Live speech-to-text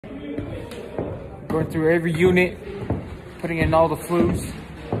Going through every unit, putting in all the flues.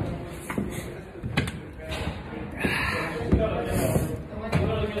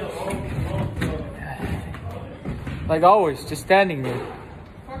 Like always, just standing there.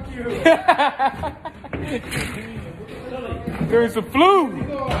 Fuck you. There's a flue.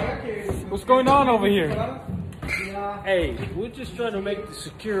 What's going on over here? Hey, we're just trying to make it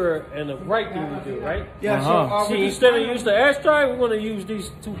secure and the right thing to do, right? Yeah, See, instead of use the air strike, we're going to use these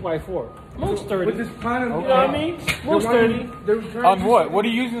 2x4. Most sturdy. With this plan of, you know what I mean? Most sturdy. On what? What are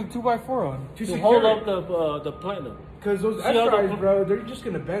you using the 2x4 on? To hold up the platinum. Because those S-drives, bro, they're just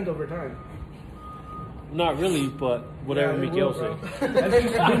going to bend over time. Not really, but whatever Miguel said.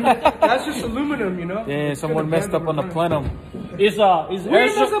 That's just aluminum, you know? Yeah, someone messed up on the plenum. We messed up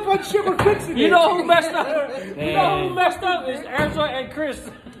on shit, we're fixing it. You know who messed up? You know who messed up? It's Angela and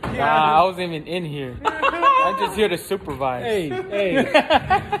Chris. Nah, I wasn't even in here. I'm just here to supervise. Hey.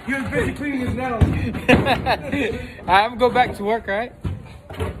 He was busy cleaning his nails. I'm going back to work, right?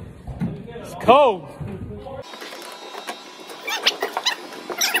 It's cold.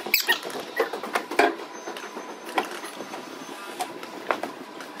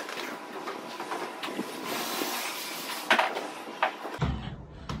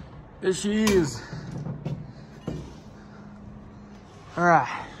 There she is. All right.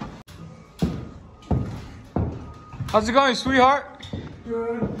 How's it going, sweetheart?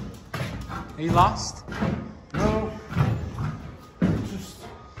 Good. Are you lost? No. Just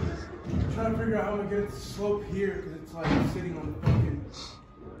trying to figure out how to get the slope here because it's like sitting on the fucking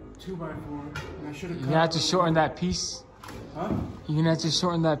 2x4. And I should have. You're gonna have to shorten that piece. Huh? You're gonna have to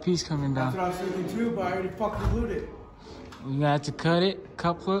shorten that piece coming down. That's what I was thinking too, but I already fucking glued it. You're gonna have to cut it,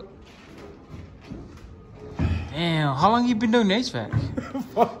 couple it. Damn, how long you been doing HVAC?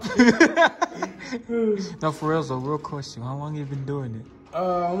 No, for real though, real question. How long you been doing it?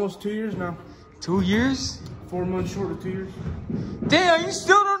 Almost 2 years now. 2 years? 4 months short of 2 years. Damn, you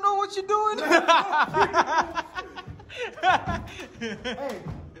still don't know what you're doing? Hey,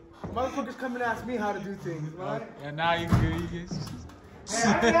 motherfuckers come and ask me how to do things, right? Yeah, now you good. Hey,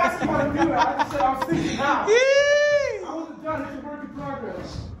 I didn't ask you how to do it. I just said I was thinking how. I wasn't done. It's a work in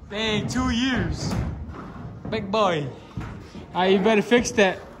progress. Dang, 2 years. Big boy. Alright, you better fix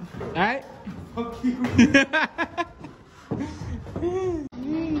that. Alright? Fuck you. Got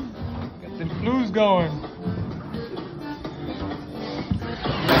the flues going.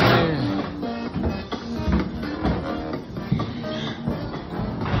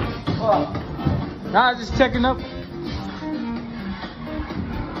 Yeah. Nah, just checking up.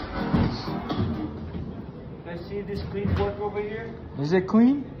 Guys, see this clean work over here? Is it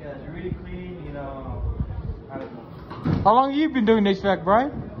clean? Yeah, it's really clean, you know. I don't know. How long have you been doing HVAC,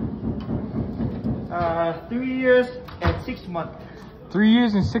 Brian? 3 years and 6 months. 3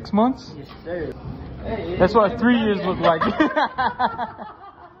 years and 6 months? Yes, sir. Hey, That's what 3 years look like.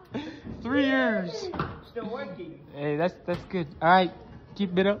 3 years. Still working. Hey, that's good. All right,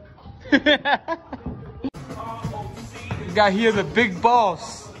 keep it up. You got here the big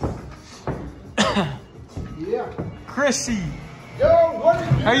boss. Yeah. Chrissy. Yo, what is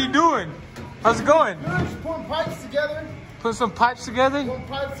How you doing? How's it going? Good, just putting pipes together. Put some pipes together? Putting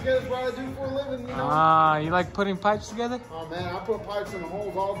pipes together is what I do for a living, you know? Ah, you like putting pipes together? Oh man, I put pipes in the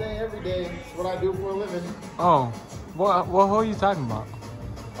holes all day, every day. It's what I do for a living. Oh, what hole are you talking about?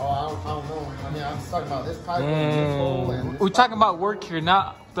 Oh, I don't know. I mean, I'm just talking about this pipe and this hole and this We're talking about work here,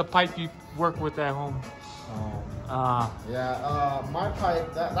 not the pipe you work with at home. Oh. Yeah, my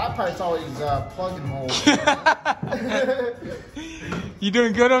pipe, that pipe's always plugging holes. You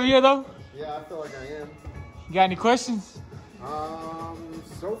doing good over here though? Yeah, I feel like I am. You got any questions?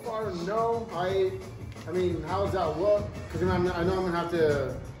 So far, no. I mean, how does that look? Because I know I'm gonna have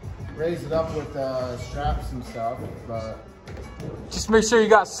to raise it up with straps and stuff, but Just make sure you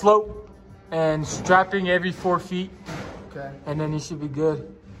got slope and strapping every 4 feet, okay, and then you should be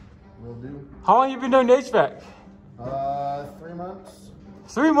good. will do. How long you been doing HVAC? 3 months.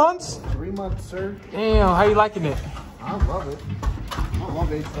 3 months? 3 months, sir. Damn, how you liking it? I love it. I love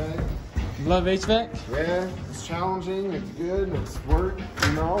HVAC. You love HVAC? Yeah, it's challenging, it's good, it's work,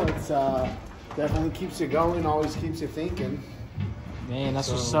 you know, it's definitely keeps you going, always keeps you thinking. Man, that's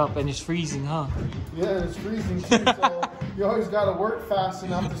what's up, and it's freezing, huh? Yeah, it's freezing too, so you always gotta work fast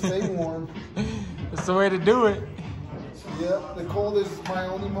enough to stay warm. That's the way to do it. Yep, the cold is my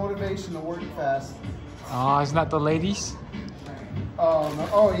only motivation to work fast. Oh, it's not the ladies? Oh, no.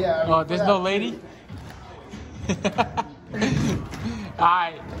 Oh yeah. I mean, Oh, there's no lady?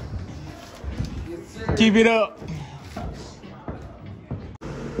 Alright. Yes, Keep it up.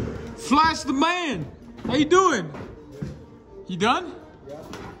 Flash the man. How you doing? You done? Yeah.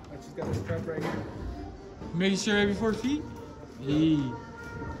 I just got the strap right here. Making sure every 4 feet? Hey.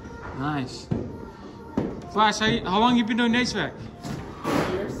 Nice. Flash, how long you been doing HVAC?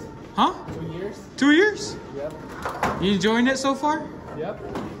 2 years. Huh? 2 years. 2 years? Yep. You enjoying it so far? Yep.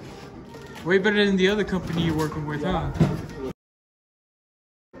 Way better than the other company you're working with, huh?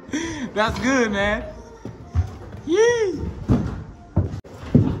 That's good, man. Yee!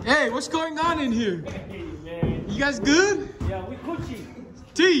 Hey, what's going on in here? Hey, man. You guys good? Yeah, we Gucci.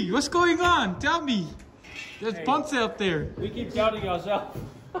 T, what's going on? Tell me. There's Ponce up there. We keep counting ourselves.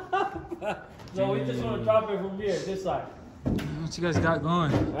 No, we just want to drop it from here, this side. What you guys got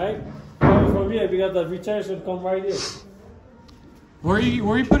going? Right? Coming from here, because the returns would come right here. Where are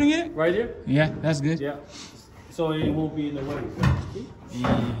you putting it? Right here? Yeah, that's good. Yeah. So it won't be in the way.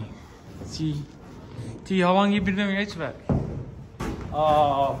 Yeah. T, how long you been doing HVAC?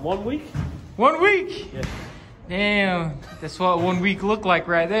 1 week? 1 week? Yes. Damn, that's what 1 week looked like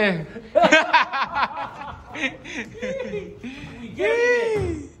right there. We get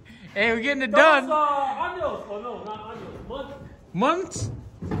it. Hey, we're getting it done. Años. Oh no, not años. Months. Months?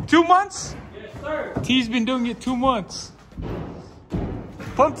 2 months? Yes, sir. T's been doing it 2 months.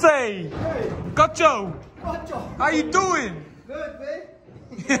 Ponce! Hey! Gacho! How you doing? Good, babe.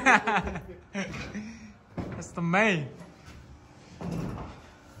 That's the man.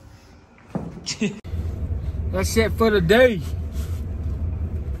 That's it for the day.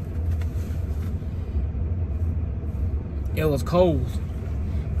 It was cold.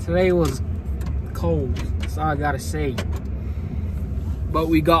 Today was cold. That's all I gotta say. But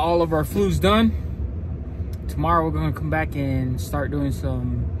we got all of our flues done. Tomorrow we're gonna come back and start doing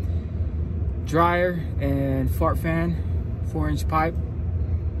some dryer and fart fan, 4-inch pipe.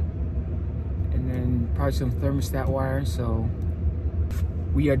 And then probably some thermostat wire. So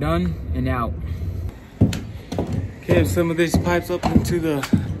we are done and out. Okay, some of these pipes up into the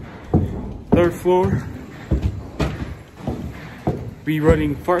 3rd floor. Be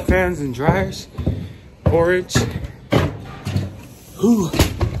running fart fans and dryers, 4-inch. Whew.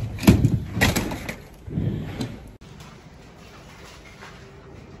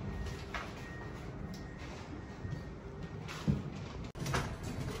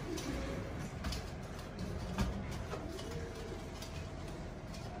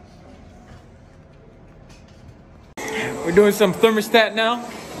 We're doing some thermostat now.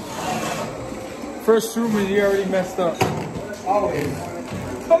 First room is already messed up. Always.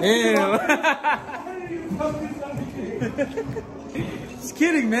 Damn. Just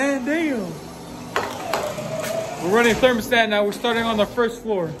kidding, man. Damn. We're running thermostat now. We're starting on the 1st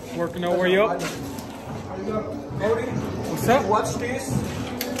floor. Working our way up. What's up? Watch this.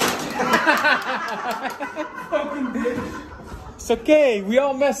 It's okay. We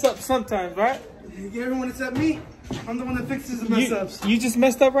all mess up sometimes, right? Everyone except me. I'm the one that fixes the mess ups. You just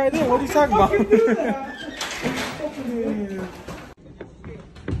messed up right there. What are you talking about?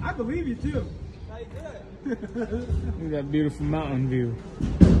 I believe you too. Look at that beautiful mountain view.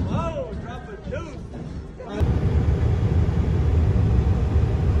 Whoa, drop a deuce.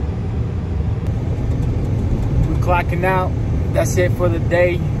 We're clocking out. That's it for the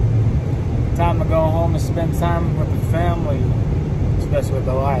day. Time to go home and spend time with the family, especially with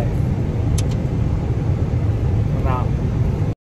the wife.